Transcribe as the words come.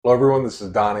Hello, everyone. This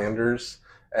is Don Anders,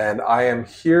 and I am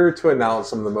here to announce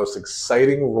some of the most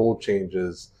exciting rule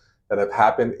changes that have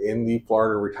happened in the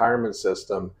Florida retirement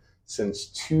system since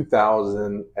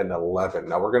 2011.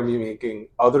 Now, we're going to be making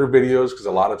other videos because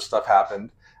a lot of stuff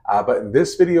happened, but in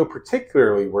this video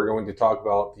particularly, we're going to talk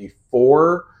about the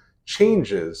 4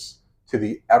 changes to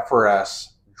the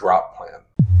FRS drop plan.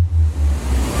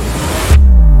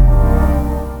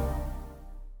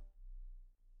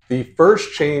 The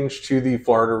first change to the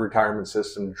Florida retirement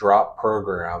system drop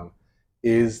program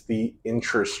is the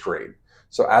interest rate.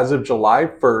 So as of July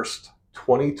 1st,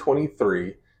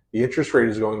 2023, the interest rate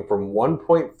is going from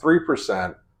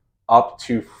 1.3% up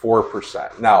to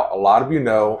 4%. Now, a lot of you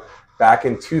know back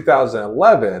in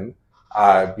 2011,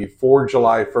 before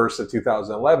July 1st of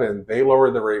 2011, they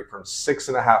lowered the rate from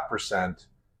 6.5%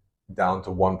 down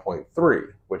to 1.3,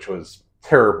 which was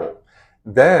terrible.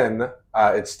 Then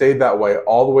it stayed that way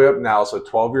all the way up now. So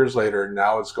 12 years later,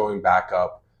 now it's going back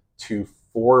up to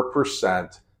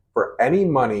 4% for any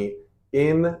money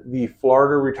in the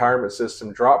Florida retirement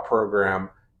system drop program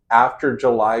after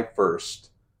July 1st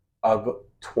of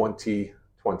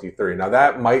 2023. Now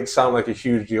that might sound like a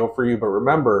huge deal for you, but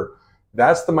remember,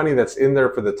 that's the money that's in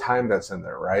there for the time that's in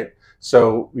there, right?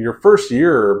 So your first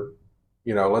year,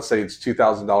 let's say it's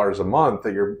 $2,000 a month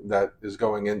that is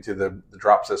going into the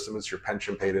drop system. It's your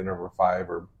pension paid in over 5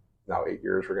 or now 8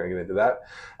 years. We're going to get into that.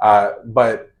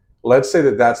 But let's say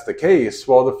that that's the case.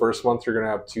 Well, the first month you're going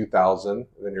to have 2,000,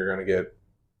 then you're going to get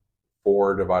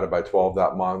 4 divided by 12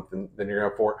 that month, and then you're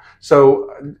going to have 4.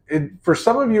 So for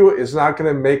some of you, it's not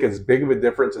going to make as big of a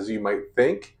difference as you might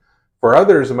think. For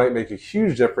others, it might make a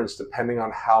huge difference depending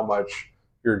on how much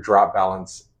your drop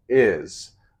balance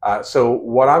is. So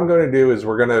what I'm going to do is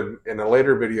in a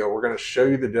later video, we're going to show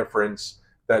you the difference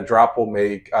that drop will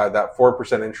make, that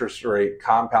 4% interest rate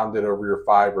compounded over your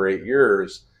 5 or 8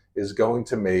 years is going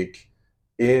to make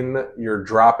in your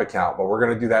drop account. But we're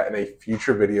going to do that in a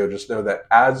future video. Just know that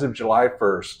as of July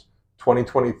 1st,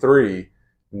 2023,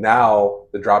 now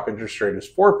the drop interest rate is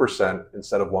 4%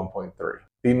 instead of 1.3.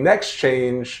 The next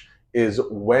change is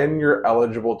when you're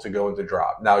eligible to go into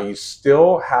drop. Now you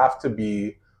still have to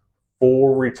be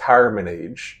full retirement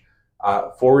age.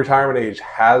 Full retirement age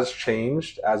has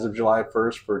changed as of July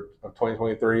 1st of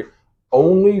 2023,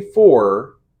 only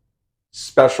for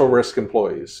special risk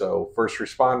employees. So first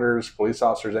responders, police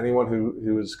officers, anyone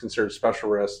who is considered special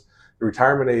risk, the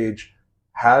retirement age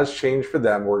has changed for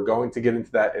them. We're going to get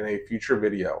into that in a future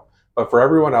video. But for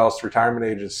everyone else, retirement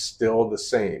age is still the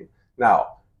same.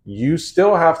 Now, you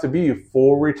still have to be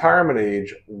full retirement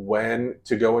age when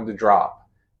to go into drop.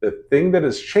 The thing that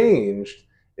has changed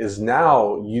is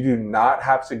now you do not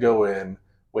have to go in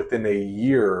within a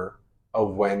year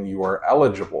of when you are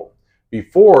eligible.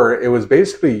 Before, it was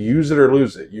basically use it or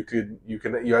lose it.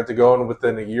 You had to go in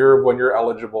within a year of when you're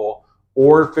eligible,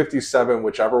 or 57,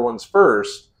 whichever one's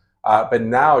first. But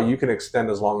now you can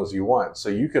extend as long as you want. So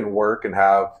you can work and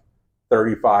have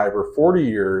 35 or 40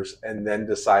 years and then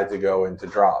decide to go into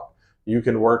drop. You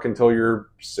can work until you're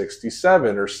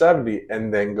 67 or 70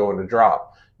 and then go into drop.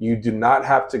 You do not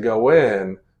have to go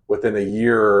in within a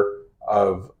year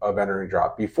of entering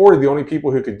drop. Before, the only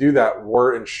people who could do that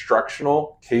were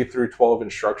instructional, K through 12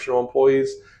 instructional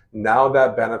employees. Now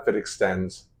that benefit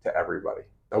extends to everybody.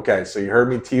 Okay, so you heard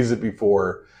me tease it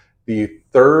before. The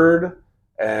third,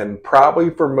 and probably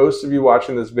for most of you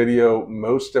watching this video,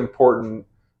 most important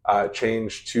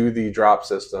change to the drop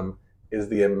system is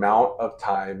the amount of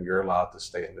time you're allowed to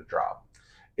stay in the drop.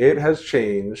 It has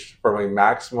changed from a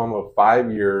maximum of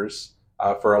 5 years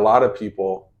for a lot of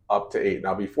people up to 8.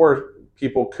 Now, before,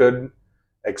 people could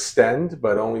extend,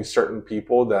 but only certain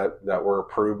people that were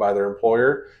approved by their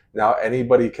employer. Now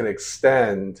anybody can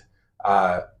extend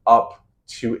up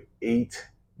to 8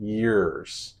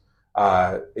 years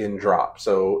in drop.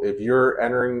 So if you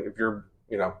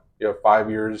have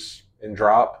 5 years in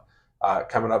drop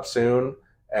coming up soon,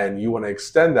 and you want to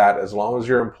extend that, as long as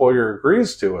your employer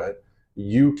agrees to it,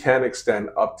 you can extend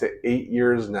up to 8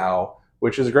 years now,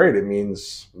 which is great. It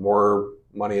means more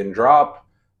money in drop.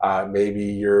 Maybe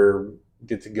you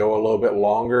get to go a little bit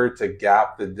longer to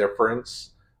gap the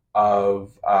difference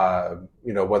of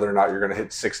whether or not you're going to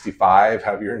hit 65,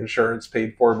 have your insurance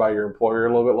paid for by your employer a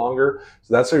little bit longer.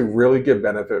 So that's a really good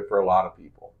benefit for a lot of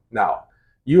people. Now,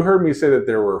 you heard me say that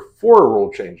there were 4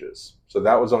 rule changes. So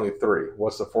that was only 3.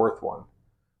 What's the 4th one?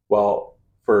 Well,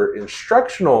 for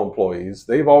instructional employees,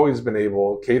 they've always been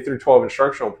able, K through 12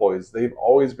 instructional employees, they've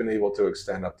always been able to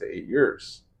extend up to 8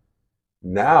 years.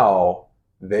 Now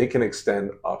they can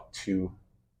extend up to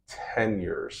 10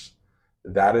 years.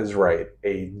 That is right,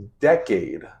 a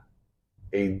decade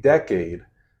in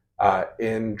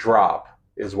drop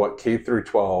is what K through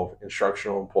 12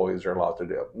 instructional employees are allowed to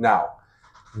do. Now,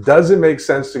 does it make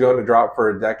sense to go into drop for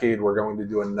a decade? We're going to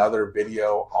do another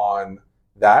video on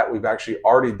that. We've actually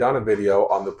already done a video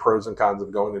on the pros and cons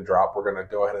of going to drop. We're going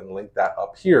to go ahead and link that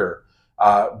up here.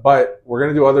 But we're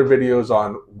going to do other videos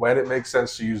on when it makes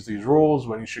sense to use these rules,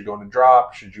 when you should go into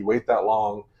drop, should you wait that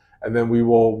long? And then we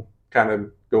will kind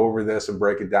of go over this and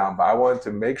break it down. But I wanted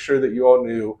to make sure that you all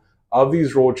knew of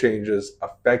these rule changes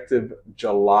effective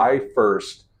July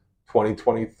 1st,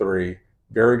 2023.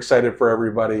 Very excited for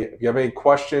everybody. If you have any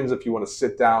questions, if you want to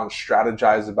sit down,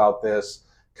 strategize about this,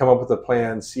 come up with a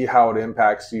plan, see how it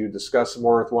impacts you, discuss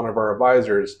more with one of our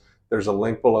advisors, there's a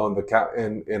link below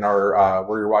in our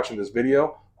where you're watching this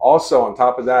video. Also, on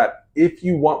top of that, if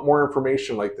you want more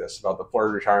information like this about the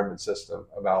Florida retirement system,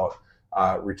 about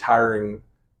retiring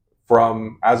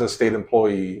from as a state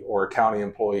employee or a county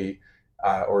employee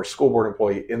or a school board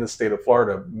employee in the state of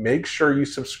Florida, make sure you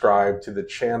subscribe to the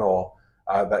channel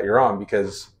that you're on,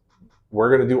 because we're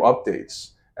going to do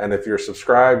updates. And if you're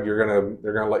subscribed, they're going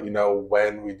to let you know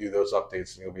when we do those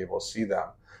updates, and you'll be able to see them.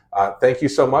 Thank you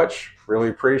so much. Really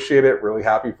appreciate it. Really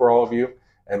happy for all of you.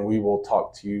 And we will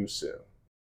talk to you soon.